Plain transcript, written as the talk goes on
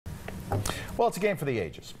Well, it's a game for the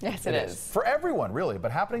ages. Yes, it is. For everyone, really.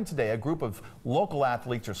 But happening today, a group of local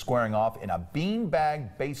athletes are squaring off in a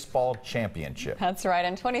beanbag baseball championship. That's right.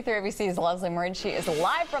 And 23 ABC's Leslie Marinci is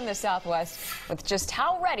live from the Southwest with just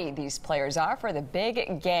how ready these players are for the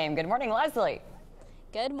big game. Good morning, Leslie.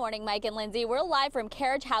 Good morning, Mike and Lindsay. We're live from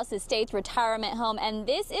Carriage House Estates Retirement Home, and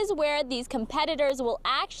this is where these competitors will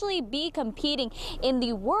actually be competing in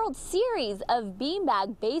the World Series of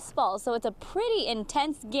Beanbag Baseball. So it's a pretty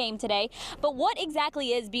intense game today. But what exactly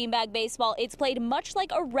is Beanbag Baseball? It's played much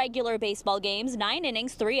like a regular baseball games, 9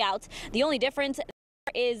 innings, 3 outs. The only difference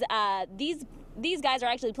is these guys are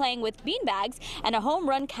actually playing with beanbags, and a home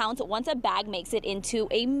run counts once a bag makes it into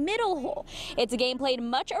a middle hole. It's a game played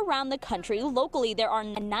much around the country. Locally, there are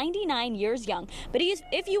 99 years young, but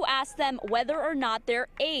if you ask them whether or not their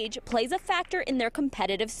age plays a factor in their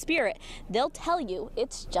competitive spirit, they'll tell you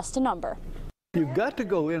it's just a number. You've got to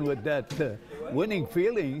go in with that winning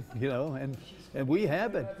feeling, you know, and we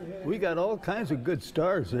have it. We got all kinds of good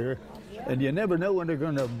stars there, and you never know when they're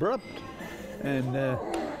going to erupt. And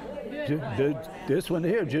this one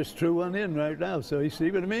here just threw one in right now, so you see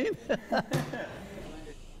what I mean?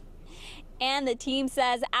 And the team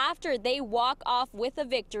says after they walk off with a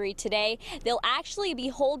victory today, they'll actually be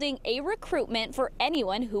holding a recruitment for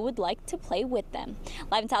anyone who would like to play with them.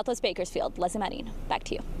 Live in Southwest Bakersfield, Leslie Marin, back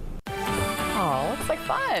to you. Oh, looks like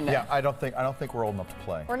fun. Yeah, I don't think we're old enough to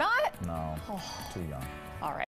play. We're not? No, too young. All right.